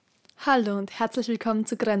Hallo und herzlich willkommen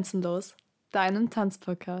zu Grenzenlos, deinem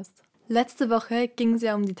Tanzpodcast. Letzte Woche ging es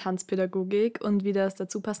ja um die Tanzpädagogik und wie das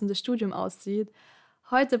dazu passende Studium aussieht.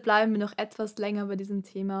 Heute bleiben wir noch etwas länger bei diesem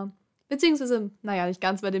Thema. Beziehungsweise, nicht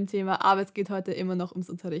ganz bei dem Thema, aber es geht heute immer noch ums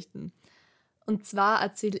Unterrichten. Und zwar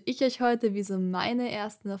erzähle ich euch heute, wie so meine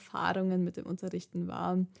ersten Erfahrungen mit dem Unterrichten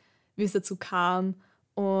waren, wie es dazu kam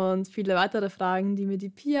und viele weitere Fragen, die mir die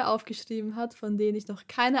Pia aufgeschrieben hat, von denen ich noch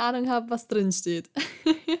keine Ahnung habe, was drin steht.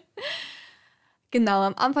 Genau,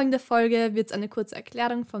 am Anfang der Folge wird es eine kurze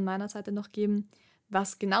Erklärung von meiner Seite noch geben,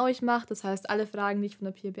 was genau ich mache. Das heißt, alle Fragen, die ich von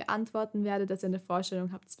der Pia beantworten werde, dass ihr eine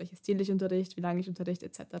Vorstellung habt, welches Stil ich unterrichte, wie lange ich unterrichte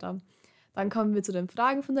etc. Dann kommen wir zu den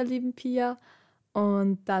Fragen von der lieben Pia.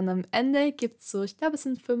 Und dann am Ende gibt es so, ich glaube, es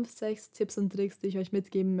sind 5, 6 Tipps und Tricks, die ich euch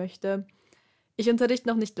mitgeben möchte. Ich unterrichte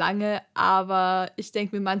noch nicht lange, aber ich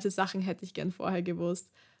denke mir, manche Sachen hätte ich gern vorher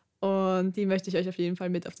gewusst. Und die möchte ich euch auf jeden Fall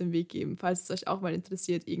mit auf den Weg geben, falls es euch auch mal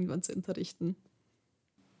interessiert, irgendwann zu unterrichten.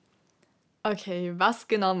 Okay, was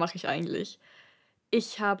genau mache ich eigentlich?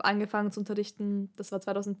 Ich habe angefangen zu unterrichten, das war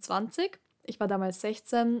 2020. Ich war damals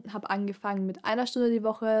 16, habe angefangen mit einer Stunde die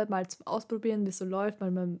Woche, mal zum Ausprobieren, wie es so läuft, weil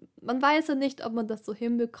man weiß ja nicht, ob man das so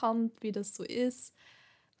hinbekommt, wie das so ist,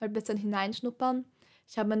 mal ein bisschen hineinschnuppern.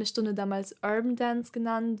 Ich habe meine Stunde damals Urban Dance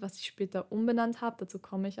genannt, was ich später umbenannt habe, dazu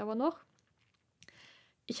komme ich aber noch.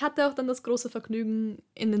 Ich hatte auch dann das große Vergnügen,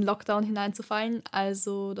 in den Lockdown hineinzufallen,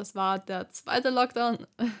 also das war der zweite Lockdown.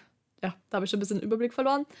 Ja, da habe ich schon ein bisschen den Überblick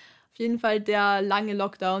verloren. Auf jeden Fall der lange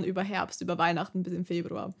Lockdown über Herbst, über Weihnachten bis im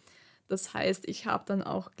Februar. Das heißt, ich habe dann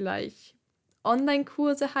auch gleich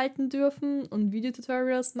Online-Kurse halten dürfen und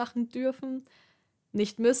Videotutorials machen dürfen.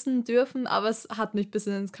 Nicht müssen, dürfen, aber es hat mich ein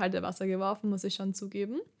bisschen ins kalte Wasser geworfen, muss ich schon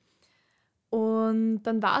zugeben. Und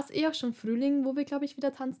dann war es eh auch schon Frühling, wo wir, glaube ich,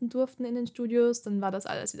 wieder tanzen durften in den Studios. Dann war das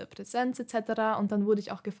alles wieder Präsenz etc. Und dann wurde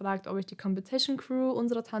ich auch gefragt, ob ich die Competition Crew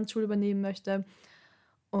unserer Tanzschule übernehmen möchte.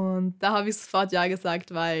 Und da habe ich sofort ja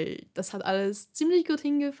gesagt, weil das hat alles ziemlich gut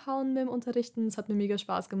hingehauen mit dem Unterrichten. Es hat mir mega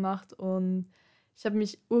Spaß gemacht und ich habe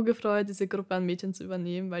mich urgefreut, diese Gruppe an Mädchen zu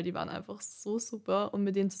übernehmen, weil die waren einfach so super und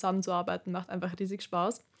mit denen zusammenzuarbeiten macht einfach riesig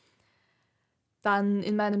Spaß. Dann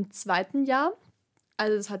in meinem zweiten Jahr,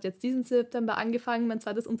 also es hat jetzt diesen September angefangen, mein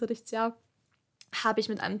zweites Unterrichtsjahr, habe ich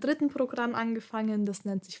mit einem dritten Programm angefangen, das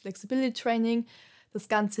nennt sich Flexibility Training. Das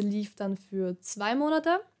Ganze lief dann für 2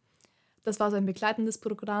 Monate. Das war so ein begleitendes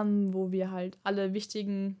Programm, wo wir halt alle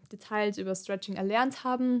wichtigen Details über Stretching erlernt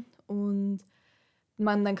haben und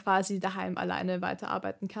man dann quasi daheim alleine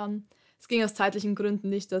weiterarbeiten kann. Es ging aus zeitlichen Gründen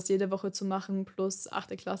nicht, das jede Woche zu machen, plus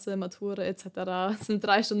 8. Klasse, Matura etc. Es sind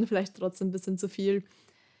 3 Stunden vielleicht trotzdem ein bisschen zu viel.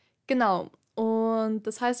 Genau. Und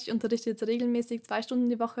das heißt, ich unterrichte jetzt regelmäßig 2 Stunden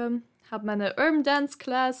die Woche, habe meine Urban Dance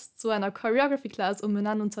Class zu einer Choreography Class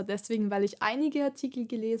umbenannt und zwar deswegen, weil ich einige Artikel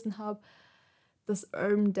gelesen habe, dass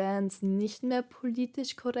Urban Dance nicht mehr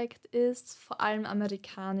politisch korrekt ist, vor allem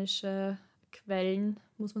amerikanische Quellen,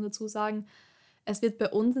 muss man dazu sagen. Es wird bei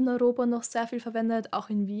uns in Europa noch sehr viel verwendet, auch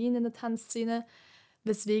in Wien in der Tanzszene,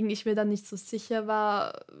 weswegen ich mir dann nicht so sicher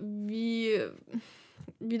war, wie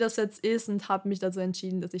das jetzt ist und habe mich dazu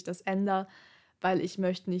entschieden, dass ich das ändere, weil ich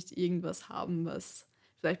möchte nicht irgendwas haben, was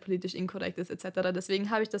vielleicht politisch inkorrekt ist etc. Deswegen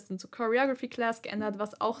habe ich das dann zur Choreography Class geändert,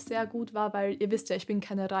 was auch sehr gut war, weil ihr wisst ja, ich bin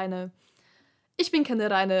keine reine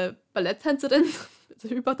Balletttänzerin,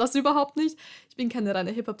 das überhaupt nicht. Ich bin keine reine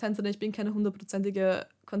Hip-Hop-Tänzerin, ich bin keine 100%ige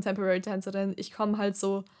Contemporary-Tänzerin. Ich komme halt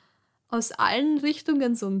so aus allen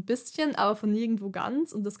Richtungen so ein bisschen, aber von nirgendwo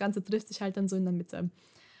ganz und das Ganze trifft sich halt dann so in der Mitte.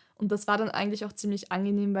 Und das war dann eigentlich auch ziemlich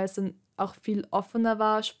angenehm, weil es dann auch viel offener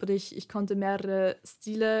war, sprich ich konnte mehrere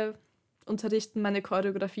Stile unterrichten, meine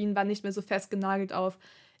Choreografien waren nicht mehr so festgenagelt auf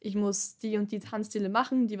ich muss die und die Tanzstile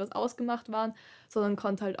machen, die was ausgemacht waren, sondern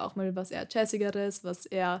konnte halt auch mal was eher Jazzigeres, was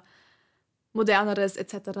eher Moderneres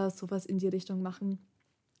etc., sowas in die Richtung machen.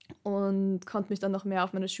 Und konnte mich dann noch mehr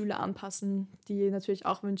auf meine Schüler anpassen, die natürlich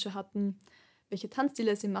auch Wünsche hatten, welche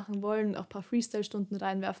Tanzstile sie machen wollen, auch ein paar Freestyle-Stunden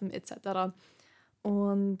reinwerfen etc.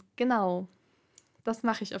 Und genau, das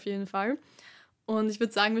mache ich auf jeden Fall. Und ich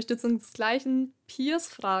würde sagen, wir stützen uns gleich in Piers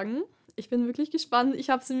Fragen. Ich bin wirklich gespannt. Ich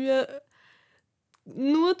habe sie mir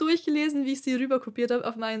nur durchgelesen, wie ich sie rüberkopiert habe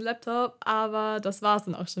auf meinen Laptop, aber das war es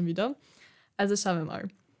dann auch schon wieder. Also schauen wir mal.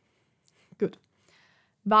 Gut.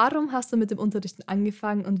 Warum hast du mit dem Unterrichten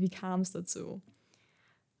angefangen und wie kam es dazu?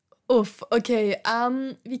 Uff, okay.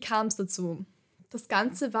 Wie kam es dazu? Das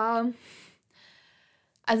Ganze war,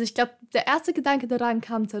 also ich glaube, der erste Gedanke daran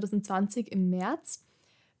kam 2020 im März,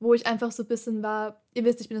 wo ich einfach so ein bisschen war, ihr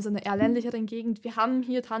wisst, ich bin aus einer eher ländlicheren Gegend, wir haben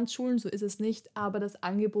hier Tanzschulen, so ist es nicht, aber das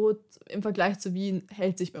Angebot im Vergleich zu Wien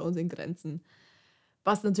hält sich bei uns in Grenzen.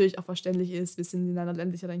 Was natürlich auch verständlich ist, wir sind in einer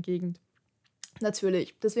ländlicheren Gegend.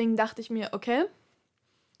 Natürlich. Deswegen dachte ich mir, okay,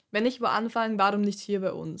 wenn ich wo anfange, warum nicht hier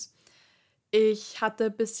bei uns? Ich hatte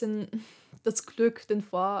ein bisschen das Glück, den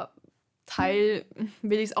Vorteil,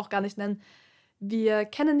 will ich es auch gar nicht nennen. Wir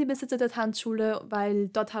kennen die Besitzer der Tanzschule, weil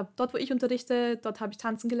dort wo ich unterrichte, dort habe ich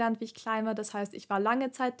tanzen gelernt, wie ich klein war. Das heißt, ich war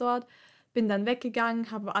lange Zeit dort, bin dann weggegangen,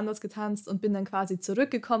 habe woanders getanzt und bin dann quasi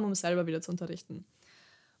zurückgekommen, um selber wieder zu unterrichten.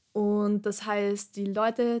 Und das heißt, die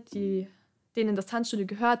Leute, denen das Tanzstudio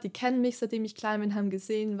gehört, die kennen mich, seitdem ich klein bin, haben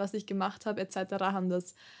gesehen, was ich gemacht habe, etc., haben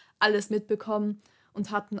das alles mitbekommen und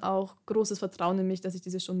hatten auch großes Vertrauen in mich, dass ich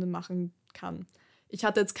diese Stunde machen kann. Ich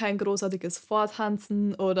hatte jetzt kein großartiges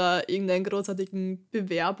Vortanzen oder ein großartiges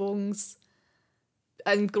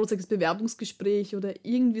Bewerbungsgespräch oder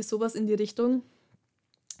irgendwie sowas in die Richtung.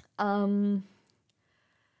 Ähm,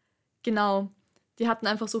 genau, die hatten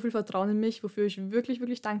einfach so viel Vertrauen in mich, wofür ich wirklich,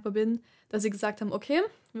 wirklich dankbar bin, dass sie gesagt haben, okay,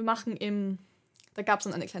 da gab es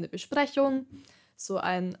dann eine kleine Besprechung, so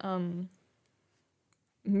ein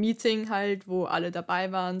Meeting halt, wo alle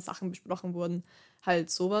dabei waren, Sachen besprochen wurden, halt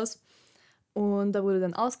sowas. Und da wurde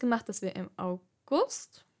dann ausgemacht, dass wir im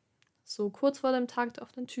August, so kurz vor dem Tag der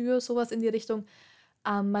offenen Tür, sowas in die Richtung,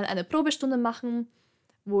 mal eine Probestunde machen,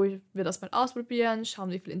 wir das mal ausprobieren,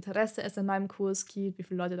 schauen, wie viel Interesse es an meinem Kurs gibt, wie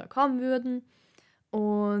viele Leute da kommen würden.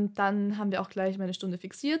 Und dann haben wir auch gleich meine Stunde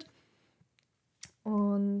fixiert.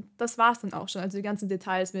 Und das war es dann auch schon. Also die ganzen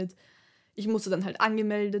Details ich musste dann halt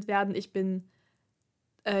angemeldet werden. Ich bin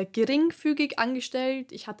geringfügig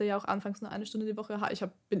angestellt. Ich hatte ja auch anfangs nur eine Stunde die Woche.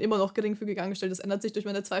 Bin immer noch geringfügig angestellt. Das ändert sich durch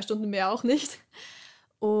meine 2 Stunden mehr auch nicht.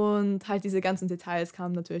 Und halt diese ganzen Details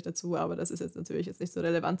kamen natürlich dazu, aber das ist jetzt natürlich jetzt nicht so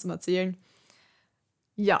relevant zum Erzählen.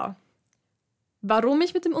 Ja, warum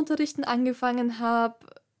ich mit dem Unterrichten angefangen habe,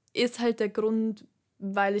 ist halt der Grund,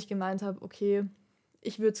 weil ich gemeint habe, okay,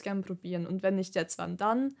 ich würde es gerne probieren. Und wenn nicht jetzt, wann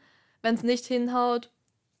dann? Wenn es nicht hinhaut,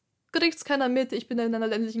 kriegt es keiner mit. Ich bin in einer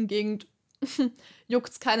ländlichen Gegend. Juckt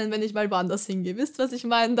es keinen, wenn ich mal woanders hingehe. Wisst, was ich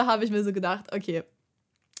meine? Da habe ich mir so gedacht, okay,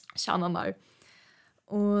 schauen wir mal.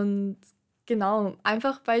 Und genau,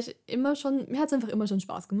 einfach, weil mir hat es einfach immer schon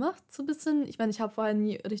Spaß gemacht, so ein bisschen. Ich meine, ich habe vorher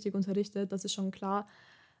nie richtig unterrichtet, das ist schon klar.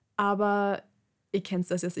 Aber ihr kennt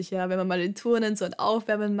das ja sicher, wenn man mal in Turnen so ein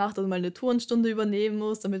Aufwärmen macht oder mal eine Turnstunde übernehmen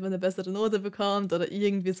muss, damit man eine bessere Note bekommt oder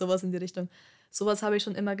irgendwie sowas in die Richtung. Sowas habe ich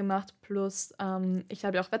schon immer gemacht. Plus, ich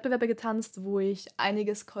habe ja auch Wettbewerbe getanzt, wo ich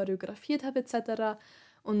einiges choreografiert habe etc.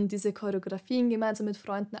 Und diese Choreografien gemeinsam mit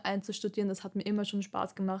Freunden einzustudieren, das hat mir immer schon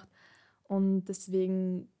Spaß gemacht. Und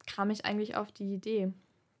deswegen kam ich eigentlich auf die Idee.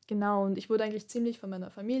 Genau, und ich wurde eigentlich ziemlich von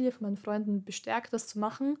meiner Familie, von meinen Freunden bestärkt, das zu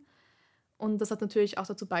machen. Und das hat natürlich auch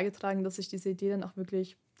dazu beigetragen, dass ich diese Idee dann auch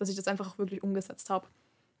wirklich, dass ich das einfach auch wirklich umgesetzt habe.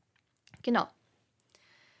 Genau.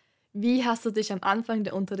 Wie hast du dich am Anfang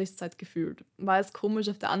der Unterrichtszeit gefühlt? War es komisch,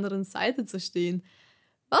 auf der anderen Seite zu stehen?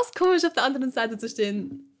 War es komisch, auf der anderen Seite zu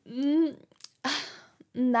stehen?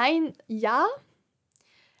 Nein, ja.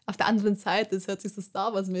 Auf der anderen Seite, es hört sich so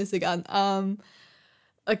Star Wars-mäßig an.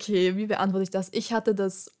 Okay, wie beantworte ich das? Ich hatte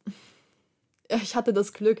das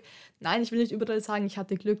Glück. Nein, ich will nicht überall sagen, ich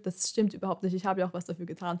hatte Glück. Das stimmt überhaupt nicht. Ich habe ja auch was dafür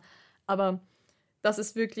getan. Aber das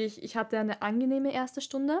ist wirklich, ich hatte eine angenehme erste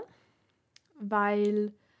Stunde,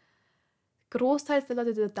 weil großteils der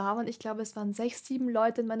Leute, die da waren, ich glaube, es waren 6, 7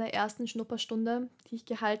 Leute in meiner ersten Schnupperstunde, die ich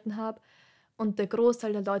gehalten habe. Und der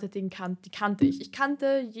Großteil der Leute, die kannte ich. Ich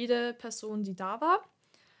kannte jede Person, die da war.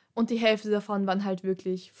 Und die Hälfte davon waren halt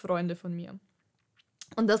wirklich Freunde von mir.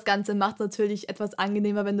 Und das Ganze macht es natürlich etwas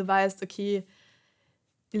angenehmer, wenn du weißt, okay,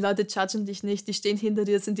 die Leute judgen dich nicht, die stehen hinter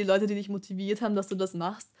dir, das sind die Leute, die dich motiviert haben, dass du das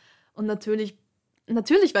machst. Und natürlich,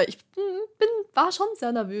 weil war schon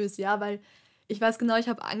sehr nervös, ja, weil ich weiß genau, ich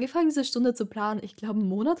habe angefangen, diese Stunde zu planen, ich glaube, einen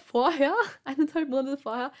Monat vorher, 1,5 Monate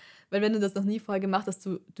vorher, weil wenn du das noch nie vorher gemacht hast,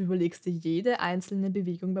 du überlegst dir jede einzelne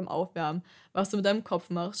Bewegung beim Aufwärmen, was du mit deinem Kopf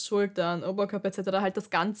machst, Schultern, Oberkörper etc., halt das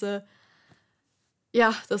ganze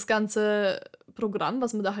Programm,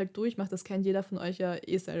 was man da halt durchmacht, das kennt jeder von euch ja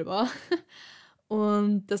eh selber.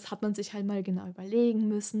 Und das hat man sich halt mal genau überlegen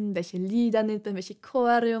müssen, welche Lieder nimmt man, welche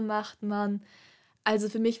Choreo macht man. Also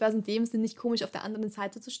für mich war es in dem Sinne nicht komisch, auf der anderen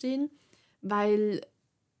Seite zu stehen, weil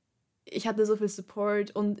ich hatte so viel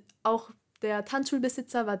Support und auch der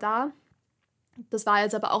Tanzschulbesitzer war da. Das war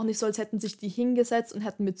jetzt aber auch nicht so, als hätten sich die hingesetzt und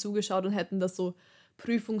hätten mir zugeschaut und hätten das so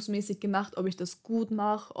prüfungsmäßig gemacht, ob ich das gut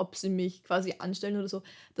mache, ob sie mich quasi anstellen oder so.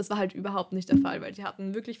 Das war halt überhaupt nicht der Fall, weil die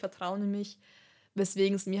hatten wirklich Vertrauen in mich,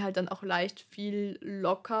 weswegen es mir halt dann auch leicht viel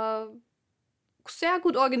locker, sehr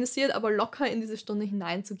gut organisiert, aber locker in diese Stunde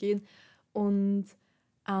hineinzugehen und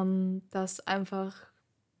das einfach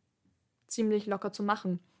ziemlich locker zu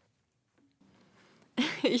machen.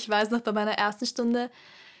 Ich weiß noch, bei meiner ersten Stunde,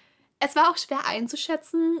 es war auch schwer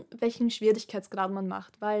einzuschätzen, welchen Schwierigkeitsgrad man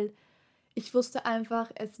macht, weil ich wusste einfach,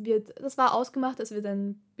 das war ausgemacht, es wird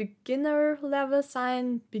ein Beginner-Level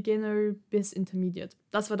sein, Beginner bis Intermediate.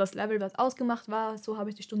 Das war das Level, was ausgemacht war, so habe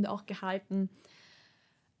ich die Stunde auch gehalten.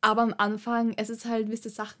 Aber am Anfang, es ist halt, wisst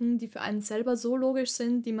ihr, Sachen, die für einen selber so logisch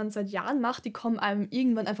sind, die man seit Jahren macht, die kommen einem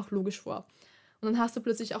irgendwann einfach logisch vor. Und dann hast du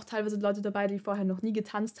plötzlich auch teilweise Leute dabei, die vorher noch nie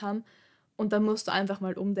getanzt haben. Und dann musst du einfach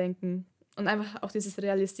mal umdenken. Und einfach auch dieses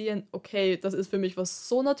Realisieren, okay, das ist für mich was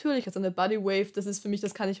so Natürliches, eine Bodywave, das ist für mich,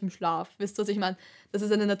 das kann ich im Schlaf. Wisst ihr, was ich meine? Das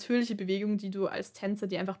ist eine natürliche Bewegung, die du als Tänzer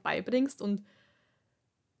dir einfach beibringst und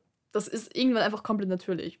das ist irgendwann einfach komplett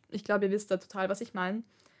natürlich. Ich glaube, ihr wisst da total, was ich meine.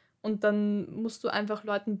 Und dann musst du einfach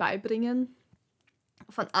Leuten beibringen,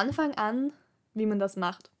 von Anfang an, wie man das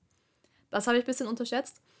macht. Das habe ich ein bisschen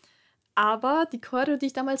unterschätzt. Aber die Choreo, die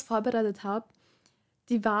ich damals vorbereitet habe,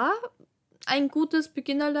 die war ein gutes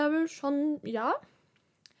Beginner-Level schon, ja.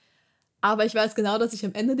 Aber ich weiß genau, dass ich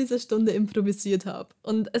am Ende dieser Stunde improvisiert habe.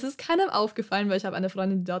 Und es ist keinem aufgefallen, weil ich habe eine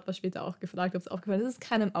Freundin, die dort war, später auch gefragt, ob es aufgefallen ist. Es ist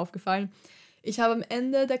keinem aufgefallen. Ich habe am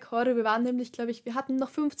Ende der Choreo, wir waren nämlich, glaube ich, wir hatten noch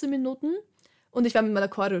 15 Minuten und ich war mit meiner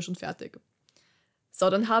Choreo schon fertig. So,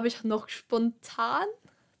 dann habe ich noch spontan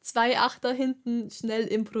 2 Achter hinten schnell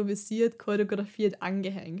improvisiert, choreografiert,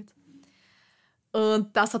 angehängt.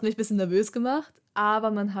 Und das hat mich ein bisschen nervös gemacht,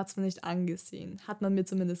 aber man hat es mir nicht angesehen. Hat man mir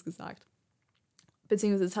zumindest gesagt.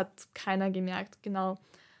 Beziehungsweise es hat keiner gemerkt, genau.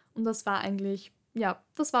 Und das war eigentlich, ja,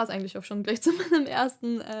 das war es eigentlich auch schon gleich zu meinem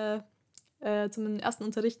ersten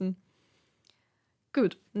Unterrichten.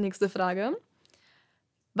 Gut, nächste Frage.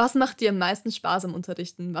 Was macht dir am meisten Spaß am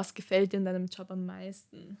Unterrichten? Was gefällt dir in deinem Job am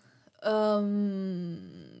meisten? Da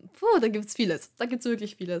gibt es vieles. Da gibt es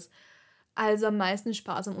wirklich vieles. Also am meisten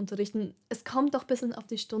Spaß am Unterrichten. Es kommt doch ein bisschen auf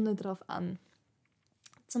die Stunde drauf an.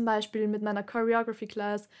 Zum Beispiel mit meiner Choreography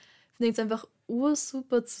Class finde ich es einfach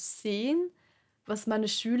ursuper zu sehen, was meine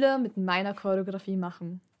Schüler mit meiner Choreografie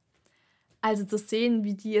machen. Also zu sehen,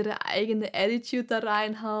 wie die ihre eigene Attitude da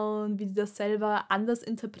reinhauen, wie die das selber anders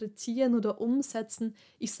interpretieren oder umsetzen.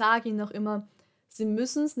 Ich sage ihnen auch immer, sie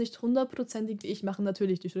müssen es nicht hundertprozentig wie ich machen.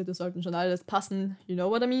 Natürlich, die Schritte sollten schon alles passen, you know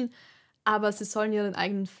what I mean. Aber sie sollen ihren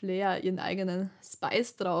eigenen Flair, ihren eigenen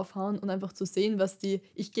Spice draufhauen und einfach zu sehen,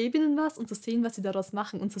 ich gebe ihnen was und zu sehen, was sie daraus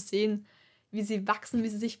machen und zu sehen, wie sie wachsen, wie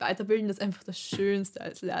sie sich weiterbilden, das ist einfach das Schönste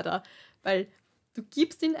als Lehrer. Weil du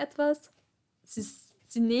gibst ihnen etwas,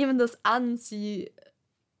 sie nehmen das an, sie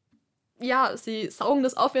saugen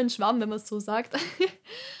das auf wie ein Schwamm, wenn man es so sagt.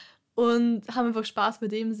 Und haben einfach Spaß bei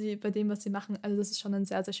dem, was sie machen. Also das ist schon ein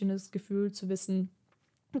sehr, sehr schönes Gefühl zu wissen,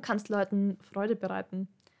 du kannst Leuten Freude bereiten.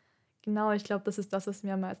 Genau, ich glaube, das ist das, was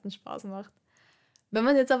mir am meisten Spaß macht. Wenn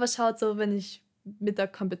man jetzt aber schaut, so wenn ich mit der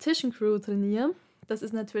Competition Crew trainiere, das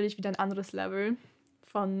ist natürlich wieder ein anderes Level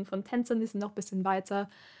von Tänzern, die sind noch ein bisschen weiter.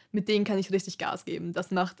 Mit denen kann ich richtig Gas geben. Das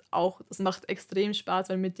macht extrem Spaß,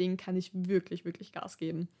 weil mit denen kann ich wirklich, wirklich Gas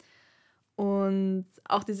geben. Und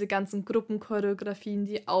auch diese ganzen Gruppenchoreografien,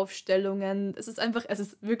 die Aufstellungen, es ist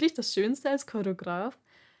wirklich das Schönste als Choreograf.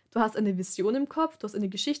 Du hast eine Vision im Kopf, du hast eine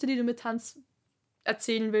Geschichte, die du mit Tanz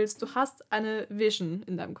erzählen willst, du hast eine Vision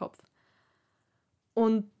in deinem Kopf.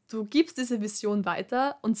 Und du gibst diese Vision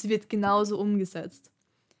weiter und sie wird genauso umgesetzt.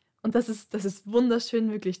 Und das ist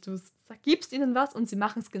wunderschön, wirklich. Du gibst ihnen was und sie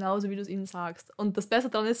machen es genauso, wie du es ihnen sagst. Und das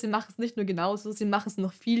Beste daran ist, sie machen es nicht nur genauso, sie machen es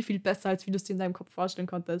noch viel, viel besser, als wie du es dir in deinem Kopf vorstellen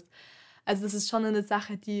konntest. Also das ist schon eine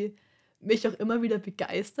Sache, die mich auch immer wieder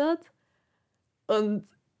begeistert. Und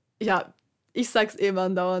ja, ich sag's immer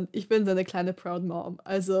andauernd, ich bin so eine kleine Proud Mom.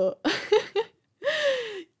 Also,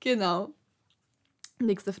 genau.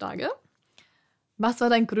 Nächste Frage. Was war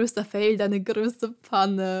dein größter Fail, deine größte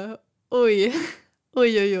Panne? Ui,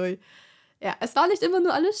 uiuiui. Ja, es war nicht immer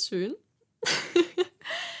nur alles schön.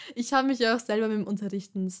 Ich habe mich ja auch selber mit dem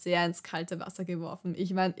Unterrichten sehr ins kalte Wasser geworfen.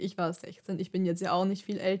 Ich meine, ich war 16, ich bin jetzt ja auch nicht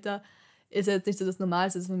viel älter. Ist ja jetzt nicht so das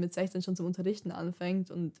Normalste, dass man mit 16 schon zum Unterrichten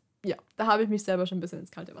anfängt. Und ja, da habe ich mich selber schon ein bisschen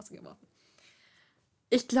ins kalte Wasser geworfen.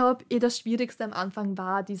 Ich glaube, das Schwierigste am Anfang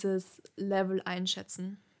war dieses Level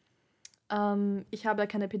einschätzen. Ich habe ja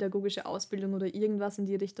keine pädagogische Ausbildung oder irgendwas in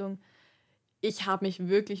die Richtung. Ich habe mich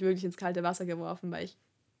wirklich, wirklich ins kalte Wasser geworfen, weil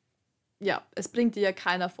es bringt dir ja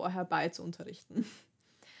keiner vorher bei zu unterrichten.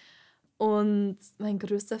 Und mein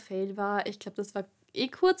größter Fail war, ich glaube, das war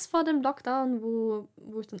kurz vor dem Lockdown, wo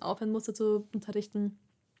ich dann aufhören musste zu unterrichten.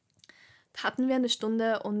 Da hatten wir eine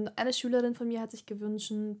Stunde und eine Schülerin von mir hat sich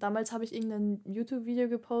gewünscht, damals habe ich irgendein YouTube-Video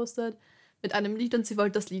gepostet mit einem Lied und sie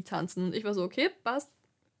wollte das Lied tanzen. Und ich war so, okay, passt.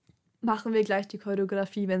 Machen wir gleich die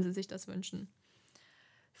Choreografie, wenn sie sich das wünschen.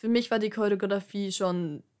 Für mich war die Choreografie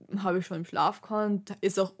habe ich schon im Schlaf gekonnt,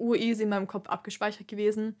 ist auch ureasy in meinem Kopf abgespeichert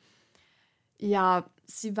gewesen. Ja,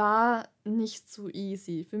 sie war nicht so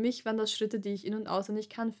easy. Für mich waren das Schritte, die ich in- und auswendig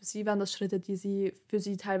kann. Für sie waren das Schritte, die für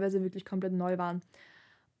sie teilweise wirklich komplett neu waren.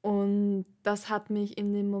 Und das hat mich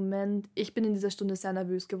in dem Moment, ich bin in dieser Stunde sehr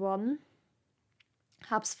nervös geworden,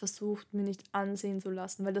 habe es versucht, mir nicht ansehen zu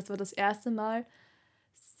lassen, weil das war das erste Mal.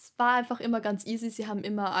 Es war einfach immer ganz easy. Sie haben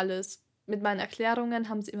immer alles, mit meinen Erklärungen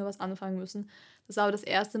haben sie immer was anfangen müssen. Das war aber das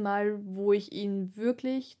erste Mal, wo ich ihnen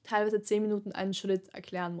wirklich teilweise 10 Minuten einen Schritt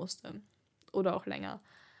erklären musste. Oder auch länger.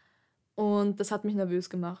 Und das hat mich nervös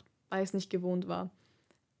gemacht, weil ich es nicht gewohnt war.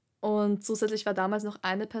 Und zusätzlich war damals noch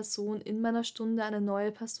eine Person in meiner Stunde, eine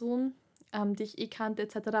neue Person, die ich kannte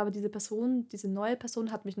etc. Aber diese Person, diese neue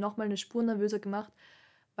Person hat mich nochmal eine Spur nervöser gemacht,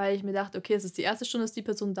 weil ich mir dachte, okay, es ist die erste Stunde, dass die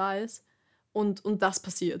Person da ist und das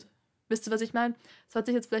passiert. Wisst ihr, was ich meine? Es hört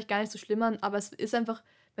sich jetzt vielleicht gar nicht so schlimm an, aber es ist einfach,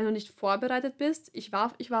 wenn du nicht vorbereitet bist, ich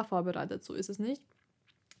war vorbereitet, so ist es nicht.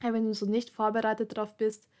 Aber wenn du so nicht vorbereitet drauf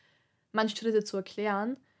bist, manche Schritte zu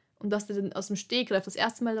erklären und das dann aus dem Stegreif das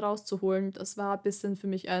erste Mal rauszuholen, das war ein bisschen für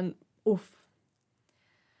mich ein Uff.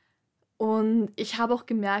 Und ich habe auch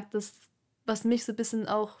gemerkt, dass was mich so ein bisschen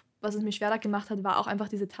auch, was es mir schwerer gemacht hat, war auch einfach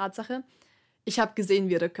diese Tatsache. Ich habe gesehen,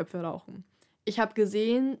 wie ihre Köpfe rauchen. Ich habe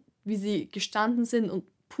gesehen, wie sie gestanden sind und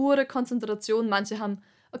pure Konzentration. Manche haben,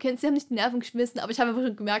 okay, sie haben nicht die Nerven geschmissen, aber ich habe einfach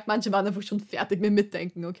schon gemerkt, manche waren einfach schon fertig mit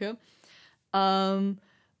Mitdenken, okay? Ähm,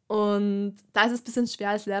 und da ist es ein bisschen schwer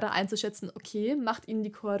als Lehrer einzuschätzen, okay, macht ihnen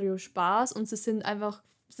die Choreo Spaß und sie sind einfach,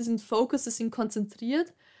 sie sind focused, sie sind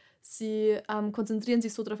konzentriert, sie konzentrieren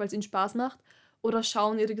sich so darauf, weil es ihnen Spaß macht, oder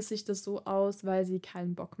schauen ihre Gesichter so aus, weil sie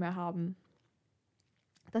keinen Bock mehr haben.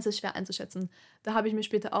 Das ist schwer einzuschätzen. Da habe ich mir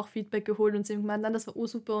später auch Feedback geholt und sie haben gemeint, nein, das war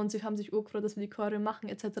ursuper und sie haben sich urgefreut, dass wir die Choreo machen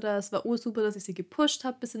etc. Es war ursuper, dass ich sie gepusht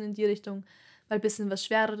habe, ein bisschen in die Richtung, mal ein bisschen was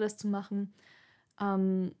Schwereres zu machen.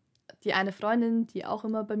 Ähm, die eine Freundin, die auch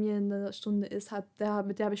immer bei mir in der Stunde ist,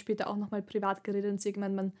 mit der habe ich später auch nochmal privat geredet und sie hat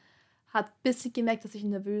gemeint, man hat ein bisschen gemerkt, dass ich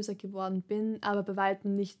nervöser geworden bin, aber bei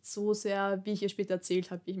weitem nicht so sehr, wie ich ihr später erzählt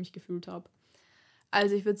habe, wie ich mich gefühlt habe.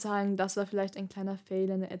 Also ich würde sagen, das war vielleicht ein kleiner Fail,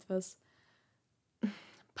 eine etwas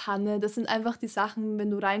Panne. Das sind einfach die Sachen, wenn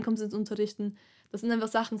du reinkommst ins Unterrichten, das sind einfach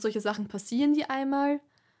Sachen, solche Sachen passieren die einmal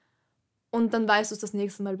und dann weißt du es das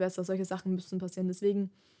nächste Mal besser. Solche Sachen müssen passieren.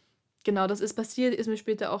 Deswegen, genau, das ist passiert, ist mir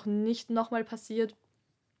später auch nicht nochmal passiert.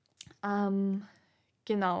 Ähm,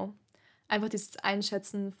 genau. Einfach dieses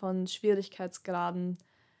Einschätzen von Schwierigkeitsgraden,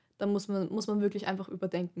 da muss man wirklich einfach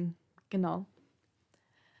überdenken. Genau.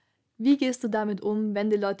 Wie gehst du damit um, wenn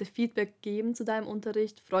die Leute Feedback geben zu deinem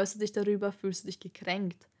Unterricht? Freust du dich darüber? Fühlst du dich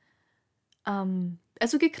gekränkt?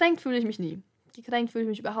 Also gekränkt fühle ich mich nie. Gekränkt fühle ich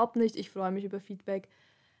mich überhaupt nicht. Ich freue mich über Feedback.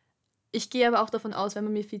 Ich gehe aber auch davon aus, wenn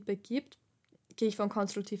man mir Feedback gibt, gehe ich von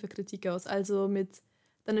konstruktiver Kritik aus. Also mit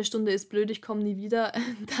deine Stunde ist blöd, ich komme nie wieder.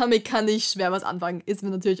 Damit kann ich schwer was anfangen. Ist mir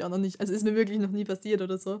natürlich auch noch nicht, also ist mir wirklich noch nie passiert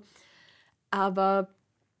oder so. Aber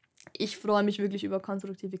ich freue mich wirklich über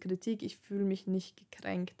konstruktive Kritik. Ich fühle mich nicht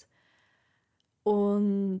gekränkt.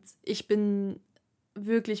 Und ich bin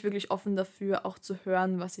wirklich, wirklich offen dafür, auch zu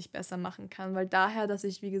hören, was ich besser machen kann. Weil daher, dass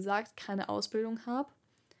ich, wie gesagt, keine Ausbildung habe,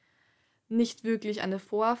 nicht wirklich eine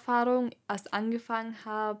Vorerfahrung erst angefangen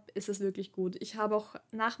habe, ist es wirklich gut. Ich habe auch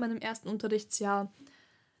nach meinem ersten Unterrichtsjahr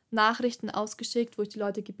Nachrichten ausgeschickt, wo ich die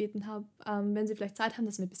Leute gebeten habe, wenn sie vielleicht Zeit haben,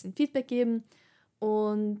 dass sie mir ein bisschen Feedback geben.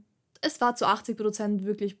 Und es war zu 80%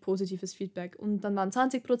 wirklich positives Feedback. Und dann waren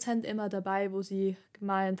 20% immer dabei, wo sie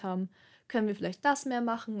gemeint haben, können wir vielleicht das mehr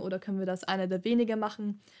machen oder können wir das eine der weniger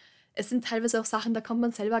machen. Es sind teilweise auch Sachen, da kommt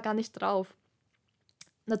man selber gar nicht drauf.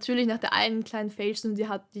 Natürlich nach der einen kleinen Failstunde,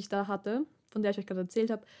 die ich da hatte, von der ich euch gerade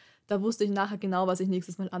erzählt habe, da wusste ich nachher genau, was ich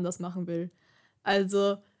nächstes Mal anders machen will.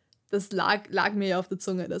 Also das lag mir ja auf der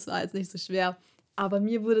Zunge, das war jetzt nicht so schwer. Aber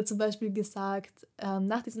mir wurde zum Beispiel gesagt,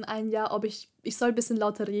 nach diesem einen Jahr, ich soll ein bisschen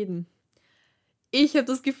lauter reden. Ich habe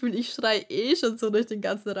das Gefühl, ich schreie eh schon so durch den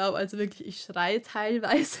ganzen Raum. Also wirklich, ich schreie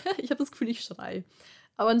teilweise. Ich habe das Gefühl, ich schreie.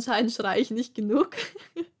 Aber anscheinend schreie ich nicht genug,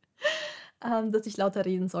 dass ich lauter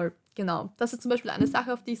reden soll. Genau. Das ist zum Beispiel eine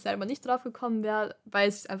Sache, auf die ich selber nicht drauf gekommen wäre, weil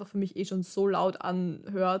es sich einfach für mich eh schon so laut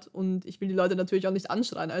anhört und ich will die Leute natürlich auch nicht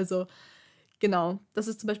anschreien. Also genau, das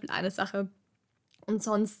ist zum Beispiel eine Sache. Und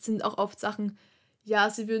sonst sind auch oft Sachen, ja,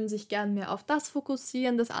 sie würden sich gern mehr auf das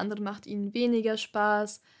fokussieren, das andere macht ihnen weniger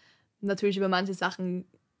Spaß. Natürlich über manche Sachen,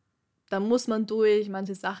 da muss man durch,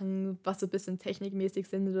 manche Sachen, was so ein bisschen technikmäßig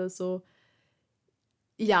sind oder so.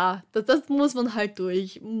 Ja, das muss man halt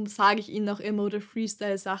durch, sage ich ihnen auch immer, oder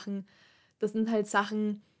Freestyle-Sachen. Das sind halt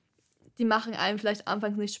Sachen, die machen einem vielleicht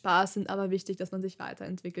anfangs nicht Spaß, sind aber wichtig, dass man sich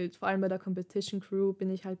weiterentwickelt. Vor allem bei der Competition Crew bin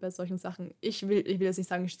ich halt bei solchen Sachen, ich will jetzt nicht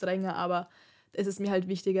sagen strenger, aber es ist mir halt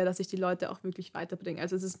wichtiger, dass ich die Leute auch wirklich weiterbringe.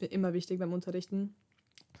 Also es ist mir immer wichtig beim Unterrichten,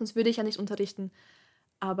 Sonst würde ich ja nicht unterrichten.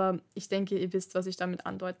 Aber ich denke, ihr wisst, was ich damit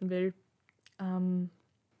andeuten will.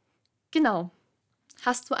 Genau.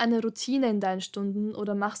 Hast du eine Routine in deinen Stunden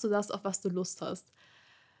oder machst du das, auf was du Lust hast?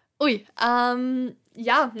 Ui,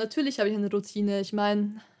 ja, natürlich habe ich eine Routine. Ich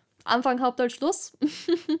meine, Anfang, Hauptteil, Schluss.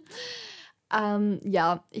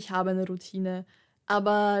 Ja, ich habe eine Routine.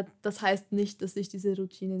 Aber das heißt nicht, dass sich diese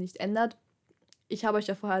Routine nicht ändert. Ich habe euch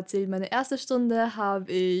ja vorher erzählt, meine erste Stunde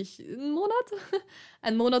habe ich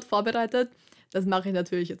einen Monat vorbereitet. Das mache ich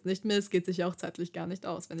natürlich jetzt nicht mehr. Es geht sich ja auch zeitlich gar nicht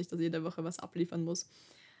aus, wenn ich das jede Woche was abliefern muss.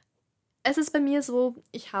 Es ist bei mir so,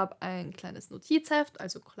 ich habe ein kleines Notizheft,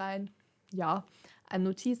 also klein, ja, ein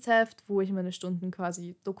Notizheft, wo ich meine Stunden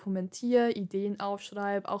quasi dokumentiere, Ideen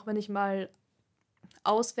aufschreibe, auch wenn ich mal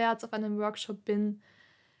auswärts auf einem Workshop bin,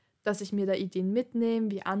 dass ich mir da Ideen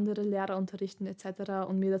mitnehme, wie andere Lehrer unterrichten etc.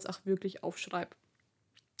 und mir das auch wirklich aufschreibe,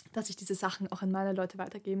 dass ich diese Sachen auch an meine Leute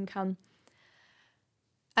weitergeben kann.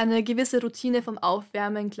 Eine gewisse Routine vom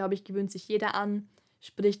Aufwärmen, glaube ich, gewöhnt sich jeder an.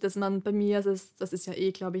 Sprich, dass man bei mir, das ist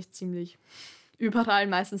ja glaube ich, ziemlich überall,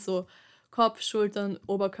 meistens so Kopf, Schultern,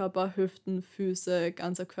 Oberkörper, Hüften, Füße,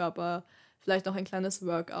 ganzer Körper, vielleicht noch ein kleines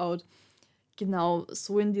Workout. Genau,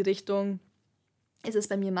 so in die Richtung ist es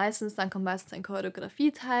bei mir meistens. Dann kommt meistens ein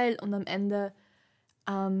Choreografie-Teil und am Ende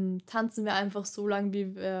tanzen wir einfach so lange,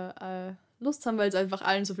 wie wir Lust haben, weil es einfach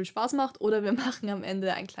allen so viel Spaß macht. Oder wir machen am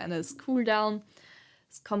Ende ein kleines Cooldown.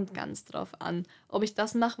 Es kommt ganz drauf an. Ob ich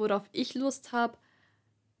das mache, worauf ich Lust habe,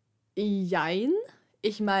 jein.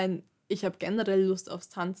 Ich meine, ich habe generell Lust aufs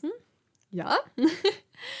Tanzen, ja.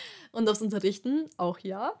 Und aufs Unterrichten, auch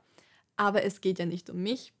ja. Aber es geht ja nicht um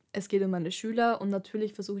mich, es geht um meine Schüler und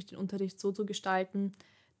natürlich versuche ich den Unterricht so zu gestalten,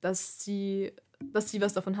 dass sie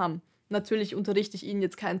was davon haben. Natürlich unterrichte ich ihnen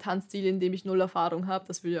jetzt keinen Tanzstil, in dem ich null Erfahrung habe,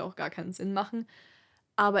 das würde ja auch gar keinen Sinn machen.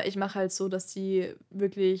 Aber ich mache halt so, dass sie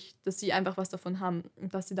einfach was davon haben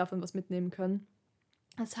und dass sie davon was mitnehmen können.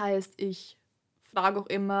 Das heißt, ich frage auch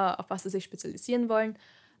immer, auf was sie sich spezialisieren wollen,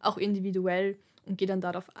 auch individuell und gehe dann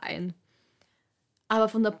darauf ein. Aber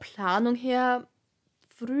von der Planung her,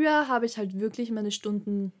 früher habe ich halt wirklich meine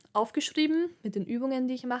Stunden aufgeschrieben mit den Übungen,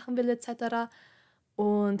 die ich machen will etc.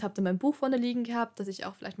 Und habe dann mein Buch vorne liegen gehabt, dass ich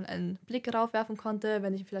auch vielleicht mal einen Blick raufwerfen konnte,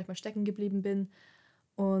 wenn ich vielleicht mal stecken geblieben bin.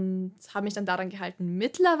 Und habe mich dann daran gehalten.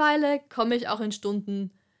 Mittlerweile komme ich auch in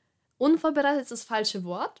Stunden unvorbereitet, ist das falsche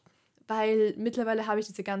Wort, weil mittlerweile habe ich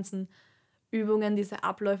diese ganzen Übungen, diese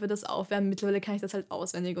Abläufe, das Aufwärmen, mittlerweile kann ich das halt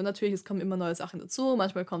auswendig. Und natürlich, es kommen immer neue Sachen dazu,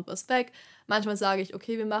 manchmal kommt was weg, manchmal sage ich,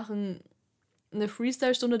 okay, wir machen eine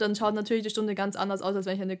Freestyle-Stunde, dann schaut natürlich die Stunde ganz anders aus, als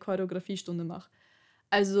wenn ich eine Choreografiestunde mache.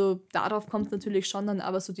 Also darauf kommt es natürlich schon dann,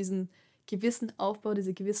 aber so diesen gewissen Aufbau,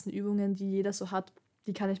 diese gewissen Übungen, die jeder so hat,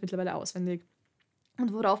 die kann ich mittlerweile auswendig.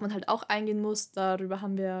 Und worauf man halt auch eingehen muss, darüber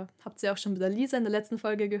habt ihr auch schon bei der Lisa in der letzten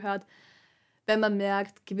Folge gehört, wenn man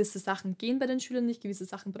merkt, gewisse Sachen gehen bei den Schülern nicht, gewisse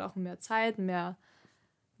Sachen brauchen mehr Zeit, mehr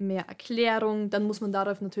Erklärung, dann muss man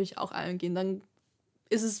darauf natürlich auch eingehen. Dann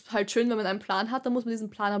ist es halt schön, wenn man einen Plan hat, dann muss man diesen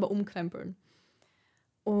Plan aber umkrempeln.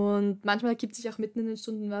 Und manchmal ergibt sich auch mitten in den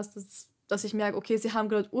Stunden was, dass ich merke, okay, sie haben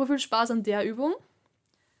gerade urviel Spaß an der Übung.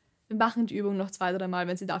 Wir machen die Übung noch 2-3 Mal,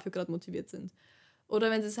 wenn sie dafür gerade motiviert sind. Oder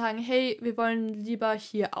wenn sie sagen, hey, wir wollen lieber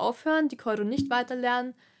hier aufhören, die Choreo nicht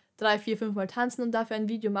weiterlernen, 3, 4, 5 Mal tanzen und dafür ein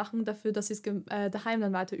Video machen, dafür, dass sie es daheim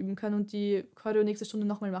dann weiter üben können und die Choreo nächste Stunde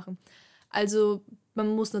nochmal machen. Also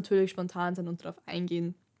man muss natürlich spontan sein und darauf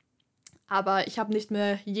eingehen. Aber ich habe nicht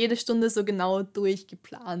mehr jede Stunde so genau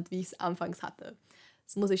durchgeplant, wie ich es anfangs hatte.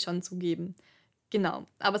 Das muss ich schon zugeben. Genau,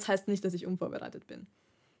 aber es heißt nicht, dass ich unvorbereitet bin.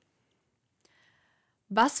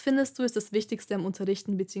 Was findest du ist das Wichtigste am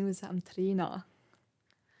Unterrichten bzw. am Trainer?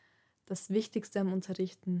 Das Wichtigste am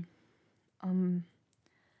Unterrichten.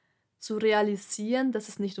 Zu realisieren, dass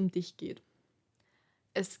es nicht um dich geht.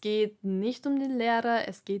 Es geht nicht um den Lehrer,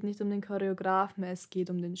 es geht nicht um den Choreografen, es geht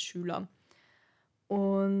um den Schüler.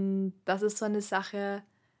 Und das ist so eine Sache,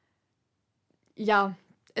 ja,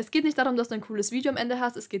 es geht nicht darum, dass du ein cooles Video am Ende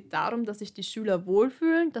hast, es geht darum, dass sich die Schüler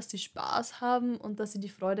wohlfühlen, dass sie Spaß haben und dass sie die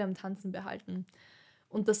Freude am Tanzen behalten.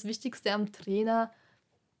 Und das Wichtigste am Trainer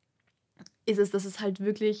ist es, dass es halt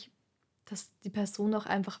wirklich, dass die Person auch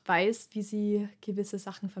einfach weiß, wie sie gewisse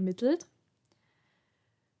Sachen vermittelt.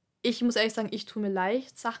 Ich muss ehrlich sagen, ich tue mir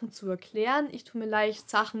leicht, Sachen zu erklären. Ich tue mir leicht,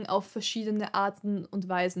 Sachen auf verschiedene Arten und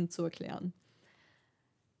Weisen zu erklären.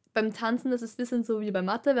 Beim Tanzen ist es ein bisschen so wie bei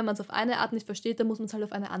Mathe. Wenn man es auf eine Art nicht versteht, dann muss man es halt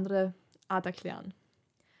auf eine andere Art erklären.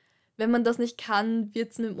 Wenn man das nicht kann,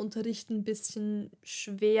 wird es mit dem Unterrichten ein bisschen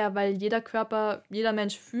schwer, weil jeder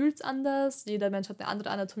Mensch fühlt es anders, jeder Mensch hat eine andere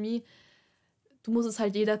Anatomie. Du musst es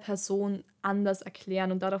halt jeder Person anders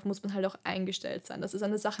erklären und darauf muss man halt auch eingestellt sein. Das ist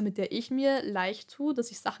eine Sache, mit der ich mir leicht tue, dass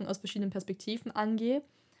ich Sachen aus verschiedenen Perspektiven angehe.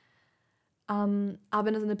 Aber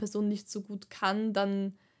wenn das eine Person nicht so gut kann,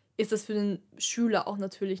 dann ist das für den Schüler auch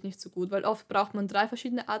natürlich nicht so gut, weil oft braucht man 3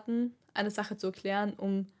 verschiedene Arten, eine Sache zu erklären,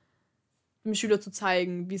 um dem Schüler zu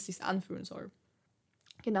zeigen, wie es sich anfühlen soll.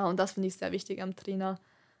 Genau, und das finde ich sehr wichtig am Trainer.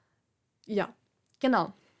 Ja,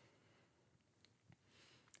 genau.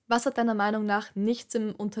 Was hat deiner Meinung nach nichts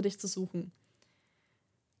im Unterricht zu suchen?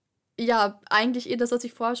 Ja, eigentlich das, was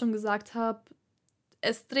ich vorher schon gesagt habe.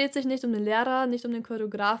 Es dreht sich nicht um den Lehrer, nicht um den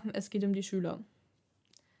Choreografen, es geht um die Schüler.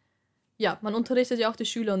 Ja, man unterrichtet ja auch die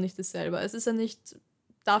Schüler und nicht das selber. Es ist ja nicht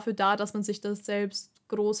dafür da, dass man sich das selbst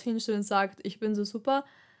groß hinstellt und sagt, ich bin so super.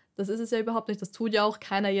 Das ist es ja überhaupt nicht. Das tut ja auch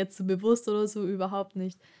keiner jetzt so bewusst oder so, überhaupt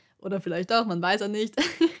nicht. Oder vielleicht auch, man weiß ja nicht.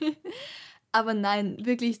 Aber nein,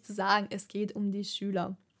 wirklich zu sagen, es geht um die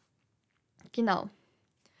Schüler. Genau.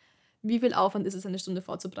 Wie viel Aufwand ist es, eine Stunde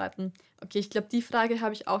vorzubereiten? Okay, ich glaube, die Frage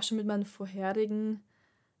habe ich auch schon mit meinen vorherigen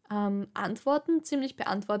Antworten ziemlich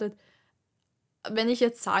beantwortet. Wenn ich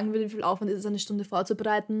jetzt sagen würde, wie viel Aufwand ist es, eine Stunde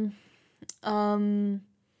vorzubereiten, ähm,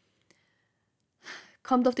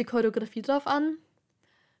 kommt auf die Choreografie drauf an.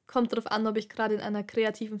 Kommt darauf an, ob ich gerade in einer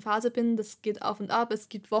kreativen Phase bin. Das geht auf und ab. Es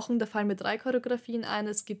gibt Wochen, da fallen mir 3 Choreografien ein.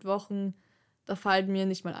 Es gibt Wochen, da fällt mir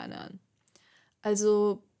nicht mal eine ein.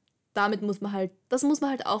 Also das muss man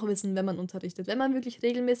halt auch wissen, wenn man unterrichtet. Wenn man wirklich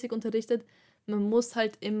regelmäßig unterrichtet, man muss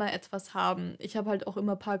halt immer etwas haben. Ich habe halt auch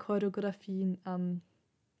immer ein paar Choreografien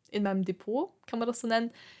in meinem Depot, kann man das so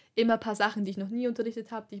nennen. Immer ein paar Sachen, die ich noch nie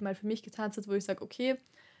unterrichtet habe, die ich mal für mich getanzt habe, wo ich sage, okay,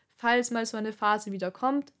 falls mal so eine Phase wieder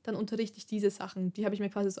kommt, dann unterrichte ich diese Sachen. Die habe ich mir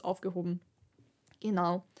quasi so aufgehoben.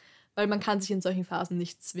 Genau. Weil man kann sich in solchen Phasen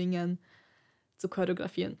nicht zwingen zu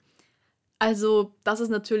choreografieren. Also das ist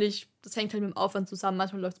natürlich, das hängt halt mit dem Aufwand zusammen.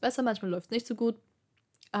 Manchmal läuft es besser, manchmal läuft es nicht so gut.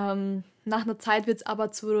 Nach einer Zeit wird es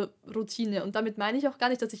aber zur Routine. Und damit meine ich auch gar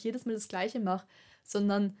nicht, dass ich jedes Mal das Gleiche mache,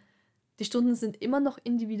 sondern die Stunden sind immer noch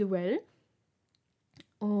individuell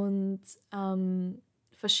und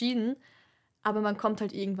verschieden. Aber man kommt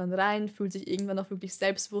halt irgendwann rein, fühlt sich irgendwann auch wirklich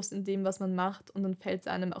selbstbewusst in dem, was man macht. Und dann fällt es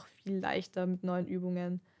einem auch viel leichter, mit neuen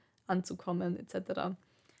Übungen anzukommen, etc.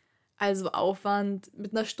 Also Aufwand,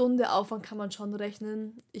 mit einer Stunde Aufwand kann man schon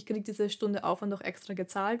rechnen. Ich kriege diese Stunde Aufwand auch extra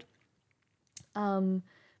gezahlt. Man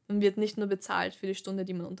wird nicht nur bezahlt für die Stunde,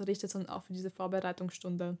 die man unterrichtet, sondern auch für diese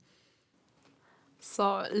Vorbereitungsstunde.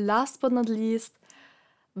 So, last but not least,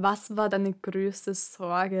 was war deine größte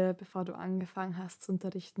Sorge, bevor du angefangen hast zu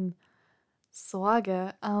unterrichten?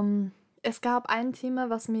 Sorge. Es gab ein Thema,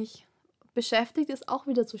 was mich beschäftigt, ist auch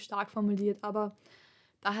wieder zu stark formuliert, aber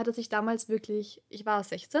da hatte sich damals wirklich, ich war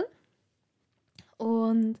 16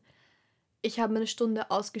 und ich habe mir eine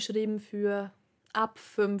Stunde ausgeschrieben für ab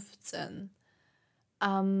 15,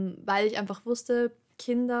 weil ich einfach wusste,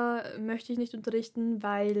 Kinder möchte ich nicht unterrichten,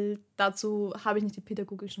 weil dazu habe ich nicht die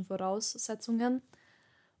pädagogischen Voraussetzungen.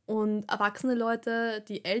 Und erwachsene Leute,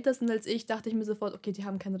 die älter sind als ich, dachte ich mir sofort, okay, die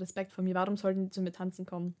haben keinen Respekt vor mir, warum sollten die zu mir tanzen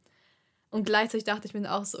kommen? Und gleichzeitig dachte ich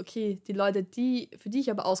mir auch so, okay, die Leute, für die ich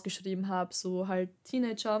aber ausgeschrieben habe, so halt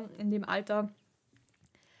Teenager in dem Alter,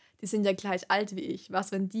 die sind ja gleich alt wie ich.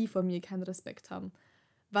 Was, wenn die vor mir keinen Respekt haben?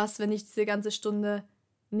 Was, wenn ich diese ganze Stunde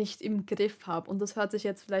nicht im Griff habe? Und das hört sich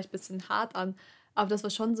jetzt vielleicht ein bisschen hart an, aber das war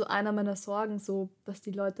schon so einer meiner Sorgen, so, dass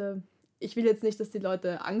die Leute, ich will jetzt nicht, dass die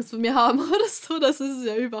Leute Angst vor mir haben oder so, das ist es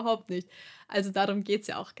ja überhaupt nicht. Also darum geht es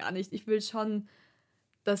ja auch gar nicht. Ich will schon,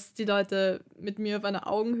 dass die Leute mit mir auf einer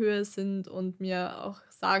Augenhöhe sind und mir auch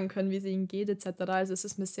sagen können, wie es ihnen geht, etc. Also es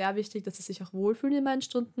ist mir sehr wichtig, dass sie sich auch wohlfühlen in meinen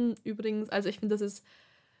Stunden. Übrigens, also ich finde, das ist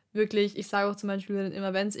wirklich, ich sage auch zu meinen Schülerinnen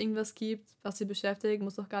immer, wenn es irgendwas gibt, was sie beschäftigt,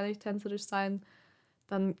 muss auch gar nicht tänzerisch sein,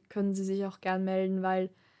 dann können sie sich auch gern melden, weil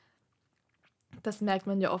das merkt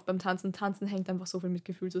man ja oft beim Tanzen. Tanzen hängt einfach so viel mit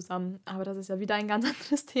Gefühl zusammen. Aber das ist ja wieder ein ganz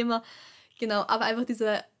anderes Thema. Genau, aber einfach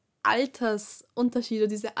diese Altersunterschiede,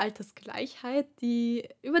 diese Altersgleichheit,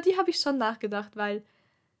 über die habe ich schon nachgedacht, weil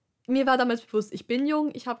mir war damals bewusst, ich bin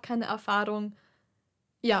jung, ich habe keine Erfahrung.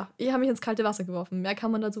 Ja, ich habe mich ins kalte Wasser geworfen. Mehr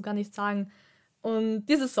kann man dazu gar nicht sagen. Und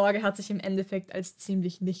diese Sorge hat sich im Endeffekt als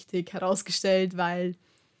ziemlich nichtig herausgestellt, weil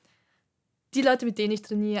die Leute, mit denen ich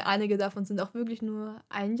trainiere, einige davon sind auch wirklich nur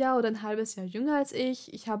ein Jahr oder ein halbes Jahr jünger als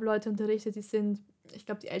ich. Ich habe Leute unterrichtet, ich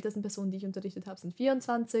glaube, die ältesten Personen, die ich unterrichtet habe, sind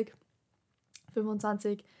 24,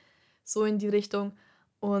 25, so in die Richtung.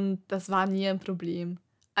 Und das war nie ein Problem.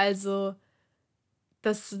 Also,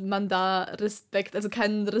 dass man da also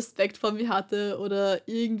keinen Respekt vor mir hatte oder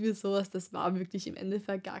irgendwie sowas, das war wirklich im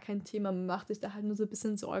Endeffekt gar kein Thema. Man macht sich da halt nur so ein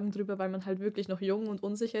bisschen Sorgen drüber, weil man halt wirklich noch jung und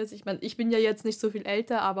unsicher ist. Ich meine, ich bin ja jetzt nicht so viel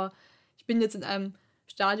älter, aber ich bin jetzt in einem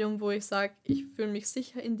Stadium, wo ich sage, ich fühle mich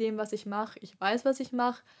sicher in dem, was ich mache. Ich weiß, was ich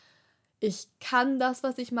mache. Ich kann das,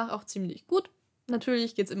 was ich mache, auch ziemlich gut.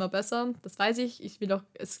 Natürlich geht es immer besser, das weiß ich. Es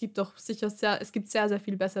gibt doch es gibt sehr, sehr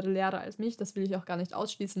viel bessere Lehrer als mich, das will ich auch gar nicht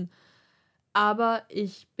ausschließen. Aber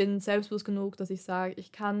ich bin selbstbewusst genug, dass ich sage,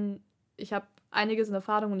 ich habe einiges in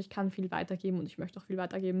Erfahrung und ich kann viel weitergeben und ich möchte auch viel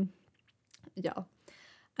weitergeben. Ja,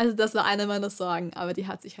 also das war eine meiner Sorgen, aber die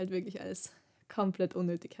hat sich halt wirklich als komplett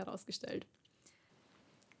unnötig herausgestellt.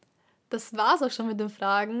 Das war's auch schon mit den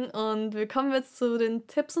Fragen und wir kommen jetzt zu den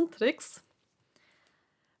Tipps und Tricks.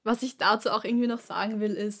 Was ich dazu auch irgendwie noch sagen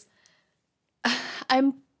will, ist,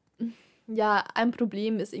 ein, ja, ein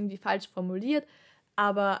Problem ist irgendwie falsch formuliert,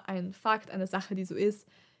 aber ein Fakt, eine Sache, die so ist,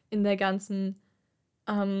 in der ganzen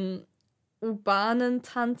ähm, urbanen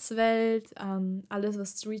Tanzwelt, alles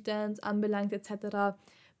was Streetdance anbelangt etc.,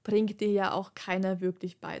 bringt dir ja auch keiner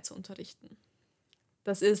wirklich bei zu unterrichten.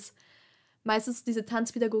 Das ist meistens diese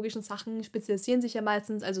tanzpädagogischen Sachen spezialisieren sich ja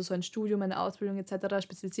meistens, also so ein Studium, eine Ausbildung etc.,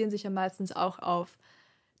 spezialisieren sich ja meistens auch auf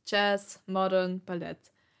Jazz, Modern, Ballett.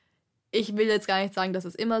 Ich will jetzt gar nicht sagen, dass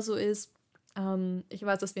es immer so ist. Ich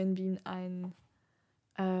weiß, dass wir in Wien ein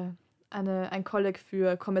Kolleg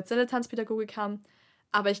für kommerzielle Tanzpädagogik haben,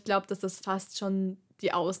 aber ich glaube, dass das fast schon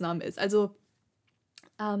die Ausnahme ist. Also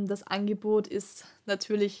das Angebot ist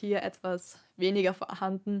natürlich hier etwas weniger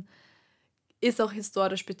vorhanden, ist auch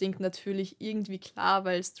historisch bedingt natürlich irgendwie klar,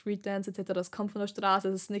 weil Streetdance etc., das kommt von der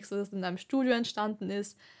Straße, das ist nichts, was in einem Studio entstanden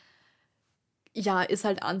ist. Ja, ist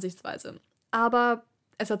halt Ansichtsweise. Aber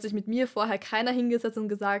es hat sich mit mir vorher keiner hingesetzt und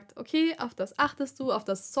gesagt, okay, auf das achtest du, auf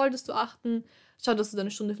das solltest du achten, schau, dass du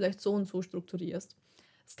deine Stunde vielleicht so und so strukturierst.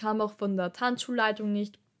 Es kam auch von der Tanzschulleitung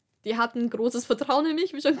nicht. Die hatten großes Vertrauen in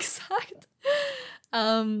mich, wie schon gesagt.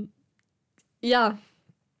 Ähm, ja,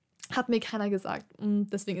 hat mir keiner gesagt.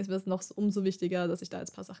 Und deswegen ist mir es noch umso wichtiger, dass ich da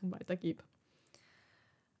jetzt ein paar Sachen weitergebe.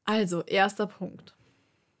 Also, erster Punkt.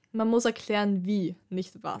 Man muss erklären, wie,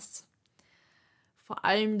 nicht was. Vor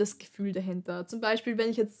allem das Gefühl dahinter. Zum Beispiel, wenn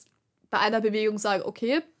ich jetzt bei einer Bewegung sage,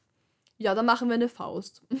 okay, ja, dann machen wir eine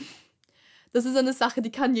Faust. Das ist eine Sache,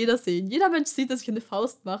 die kann jeder sehen. Jeder Mensch sieht, dass ich eine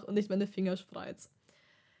Faust mache und nicht meine Finger spreiz.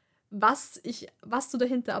 Was du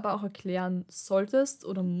dahinter aber auch erklären solltest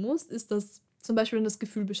oder musst, ist, dass zum Beispiel, wenn du das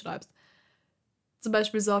Gefühl beschreibst. Zum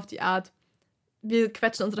Beispiel so auf die Art, wir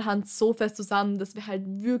quetschen unsere Hand so fest zusammen, dass wir halt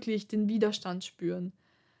wirklich den Widerstand spüren.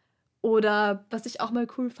 Oder was ich auch mal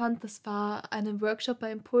cool fand, das war ein Workshop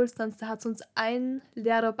bei Impulstanz, da hat uns ein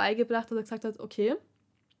Lehrer beigebracht, dass er gesagt hat, okay,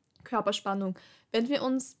 Körperspannung. Wenn wir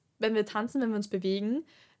tanzen, wenn wir uns bewegen,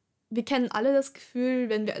 wir kennen alle das Gefühl,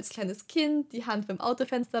 wenn wir als kleines Kind die Hand beim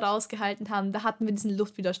Autofenster rausgehalten haben, da hatten wir diesen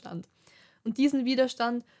Luftwiderstand. Und diesen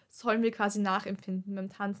Widerstand sollen wir quasi nachempfinden beim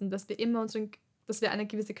Tanzen, dass wir eine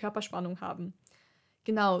gewisse Körperspannung haben.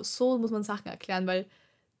 Genau, so muss man Sachen erklären, weil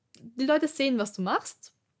die Leute sehen, was du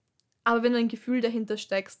machst, aber wenn du ein Gefühl dahinter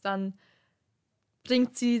steckst, dann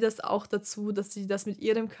bringt sie das auch dazu, dass sie das mit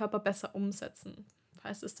ihrem Körper besser umsetzen,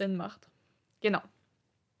 falls es Sinn macht. Genau.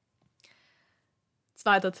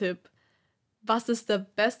 Zweiter Tipp. Was ist der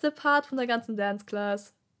beste Part von der ganzen Dance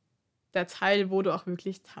Class? Der Teil, wo du auch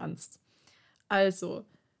wirklich tanzt. Also,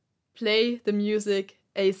 play the music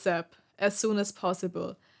ASAP, as soon as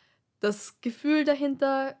possible. Das Gefühl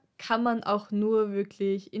dahinter kann man auch nur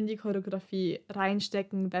wirklich in die Choreografie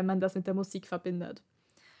reinstecken, wenn man das mit der Musik verbindet.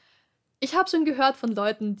 Ich habe schon gehört von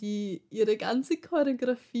Leuten, die ihre ganze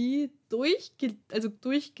Choreografie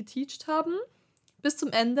durchgeteacht haben, bis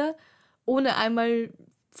zum Ende, ohne einmal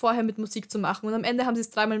vorher mit Musik zu machen. Und am Ende haben sie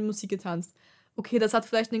es 3-mal mit Musik getanzt. Okay, das hat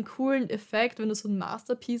vielleicht einen coolen Effekt, wenn du so ein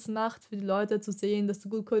Masterpiece machst, für die Leute zu sehen, dass du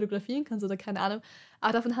gut choreografieren kannst oder keine Ahnung.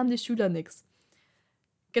 Aber davon haben die Schüler nichts.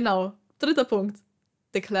 Genau, dritter Punkt.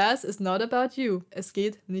 The class is not about you. Es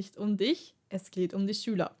geht nicht um dich, es geht um die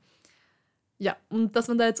Schüler. Ja, und dass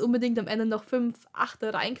man da jetzt unbedingt am Ende noch 5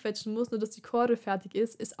 Achte reinquetschen muss, nur dass die Choreo fertig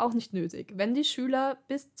ist auch nicht nötig. Wenn die Schüler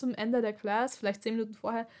bis zum Ende der Class, vielleicht 10 Minuten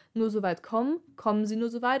vorher, nur so weit kommen, kommen sie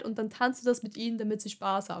nur so weit und dann tanzt du das mit ihnen, damit sie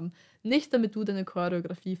Spaß haben. Nicht, damit du deine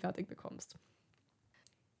Choreografie fertig bekommst.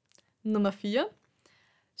 Nummer 4.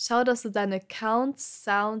 Schau, dass du deine Counts,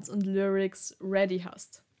 Sounds und Lyrics ready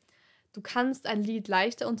hast. Du kannst ein Lied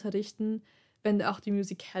leichter unterrichten, wenn du auch die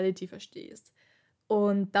Musicality verstehst.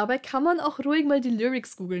 Und dabei kann man auch ruhig mal die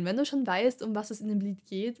Lyrics googeln, wenn du schon weißt, um was es in dem Lied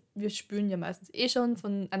geht. Wir spüren ja meistens schon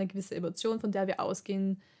von einer gewissen Emotion, von der wir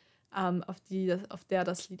ausgehen, auf der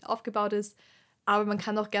das Lied aufgebaut ist. Aber man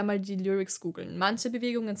kann auch gerne mal die Lyrics googeln. Manche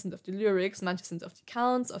Bewegungen sind auf die Lyrics, manche sind auf die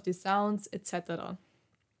Counts, auf die Sounds etc.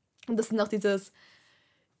 Und das sind auch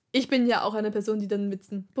ich bin ja auch eine Person, die dann mit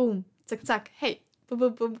diesem Boom, zack, zack, hey, bum,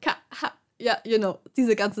 bum, bum, ka, ha, ja,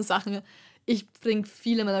 diese ganzen Sachen. Ich bringe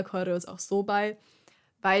viele meiner Choreos auch so bei,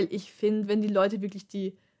 weil ich finde, wenn die Leute wirklich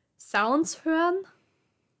die Sounds hören,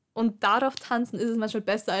 Und darauf tanzen ist es manchmal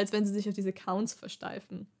besser, als wenn sie sich auf diese Counts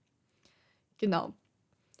versteifen. Genau.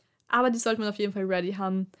 Aber die sollte man auf jeden Fall ready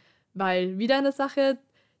haben, weil wieder eine Sache,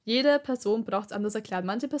 jede Person braucht es anders erklärt.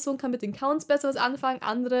 Manche Person kann mit den Counts besser was anfangen,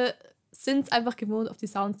 andere sind es einfach gewohnt, auf die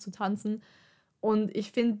Sounds zu tanzen. Und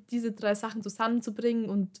ich finde, diese 3 Sachen zusammenzubringen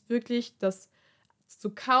und wirklich das zu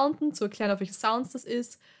counten, zu erklären, auf welche Sounds das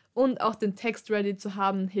ist und auch den Text ready zu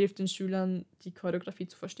haben, hilft den Schülern, die Choreografie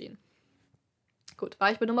zu verstehen. Gut,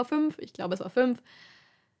 war ich bei Nummer 5? Ich glaube, es war 5.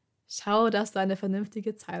 Schau, dass du eine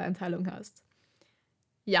vernünftige Zeiteinteilung hast.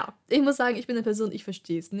 Ja, ich muss sagen, ich bin eine Person, ich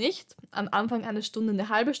verstehe es nicht. Am Anfang eine Stunde, eine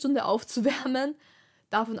halbe Stunde aufzuwärmen,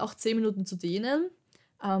 davon auch 10 Minuten zu dehnen.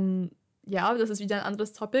 Ja, das ist wieder ein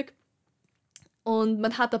anderes Topic. Und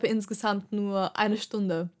man hat aber insgesamt nur eine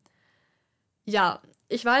Stunde. Ja,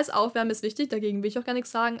 ich weiß, Aufwärmen ist wichtig, dagegen will ich auch gar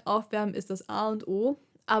nichts sagen. Aufwärmen ist das A und O,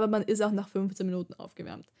 aber man ist auch nach 15 Minuten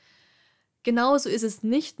aufgewärmt. Genauso ist es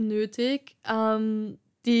nicht nötig,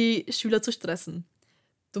 die Schüler zu stressen.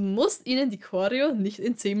 Du musst ihnen die Choreo nicht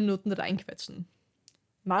in 10 Minuten reinquetschen.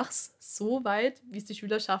 Mach's so weit, wie es die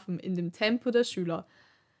Schüler schaffen, in dem Tempo der Schüler.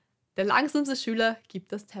 Der langsamste Schüler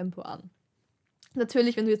gibt das Tempo an.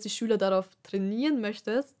 Natürlich, wenn du jetzt die Schüler darauf trainieren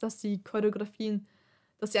möchtest, dass sie Choreografien,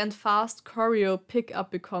 dass sie ein Fast Choreo Pickup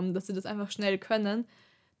bekommen, dass sie das einfach schnell können,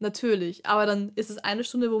 natürlich. Aber dann ist es eine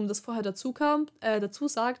Stunde, wo man das vorher dazu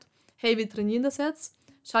sagt, hey, wir trainieren das jetzt,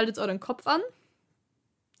 schaltet euren Kopf an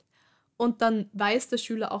und dann weiß der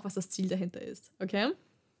Schüler auch, was das Ziel dahinter ist, okay?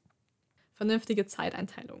 Vernünftige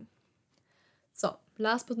Zeiteinteilung. So,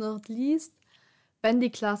 last but not least, wenn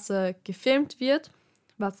die Klasse gefilmt wird,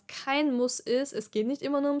 was kein Muss ist, es geht nicht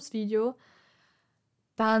immer nur ums Video,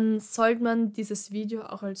 dann sollte man dieses Video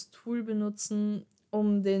auch als Tool benutzen,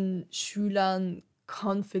 um den Schülern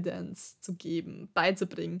Confidence zu geben,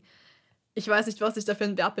 beizubringen. Ich weiß nicht, was ich dafür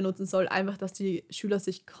einen Verb benutzen soll, einfach, dass die Schüler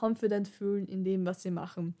sich confident fühlen in dem, was sie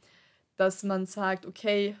machen. Dass man sagt,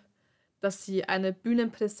 okay, dass sie eine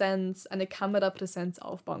Bühnenpräsenz, eine Kamerapräsenz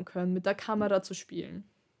aufbauen können, mit der Kamera zu spielen.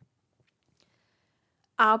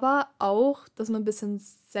 Aber auch, dass man ein bisschen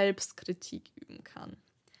Selbstkritik üben kann.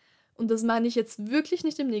 Und das meine ich jetzt wirklich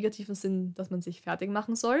nicht im negativen Sinn, dass man sich fertig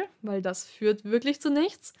machen soll, weil das führt wirklich zu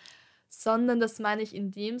nichts, sondern das meine ich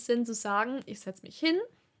in dem Sinn zu sagen, ich setze mich hin,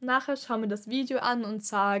 nachher schaue mir das Video an und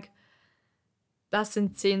sage, das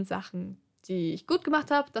sind 10 Sachen, die ich gut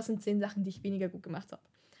gemacht habe, das sind 10 Sachen, die ich weniger gut gemacht habe.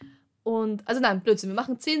 Und, also nein, Blödsinn, wir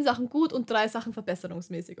machen 10 Sachen gut und 3 Sachen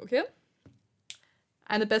verbesserungsmäßig, okay?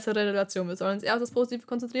 Eine bessere Relation. Wir sollen uns eher auf das Positive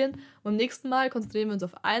konzentrieren und beim nächsten Mal konzentrieren wir uns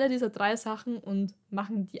auf eine dieser 3 Sachen und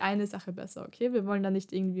machen die eine Sache besser, okay? Wir wollen da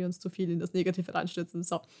nicht irgendwie uns zu viel in das Negative reinstürzen.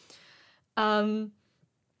 So.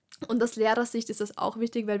 Und aus Lehrersicht ist das auch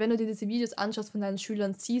wichtig, weil wenn du dir diese Videos anschaust von deinen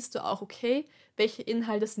Schülern, siehst du auch, okay, welche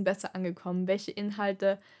Inhalte sind besser angekommen, welche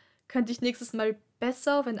Inhalte könnte ich nächstes Mal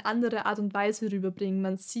besser auf eine andere Art und Weise rüberbringen.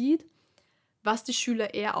 Man sieht, was die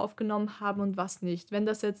Schüler eher aufgenommen haben und was nicht. Wenn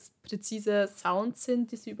das jetzt präzise Sounds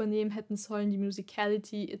sind, die sie übernehmen hätten sollen, die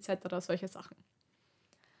Musicality etc., solche Sachen.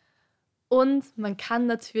 Und man kann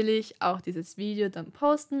natürlich auch dieses Video dann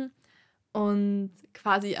posten und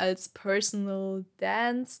quasi als Personal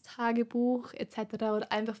Dance Tagebuch etc.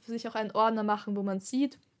 oder einfach für sich auch einen Ordner machen, wo man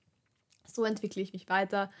sieht, so entwickle ich mich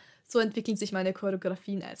weiter, so entwickeln sich meine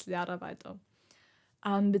Choreografien als Lehrer weiter.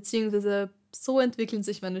 Beziehungsweise so entwickeln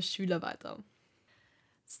sich meine Schüler weiter.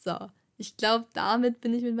 So, ich glaube, damit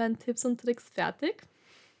bin ich mit meinen Tipps und Tricks fertig.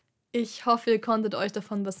 Ich hoffe, ihr konntet euch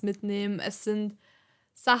davon was mitnehmen. Es sind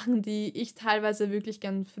Sachen, die ich teilweise wirklich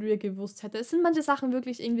gern früher gewusst hätte. Es sind manche Sachen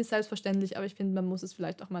wirklich irgendwie selbstverständlich, aber ich finde, man muss es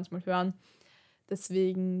vielleicht auch manchmal hören.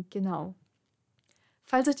 Deswegen, genau.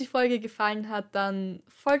 Falls euch die Folge gefallen hat, dann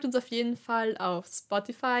folgt uns auf jeden Fall auf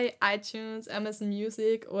Spotify, iTunes, Amazon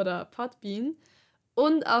Music oder Podbean.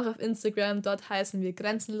 Und auch auf Instagram, dort heißen wir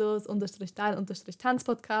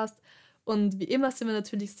grenzenlos_dein_Tanzpodcast. Und wie immer sind wir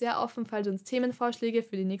natürlich sehr offen, falls ihr uns Themenvorschläge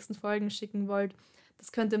für die nächsten Folgen schicken wollt.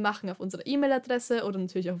 Das könnt ihr machen auf unserer E-Mail-Adresse oder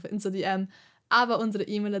natürlich auch auf Insta-DM. Aber unsere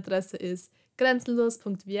E-Mail-Adresse ist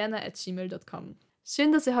grenzenlos.vienna@gmail.com.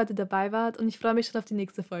 Schön, dass ihr heute dabei wart und ich freue mich schon auf die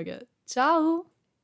nächste Folge. Ciao!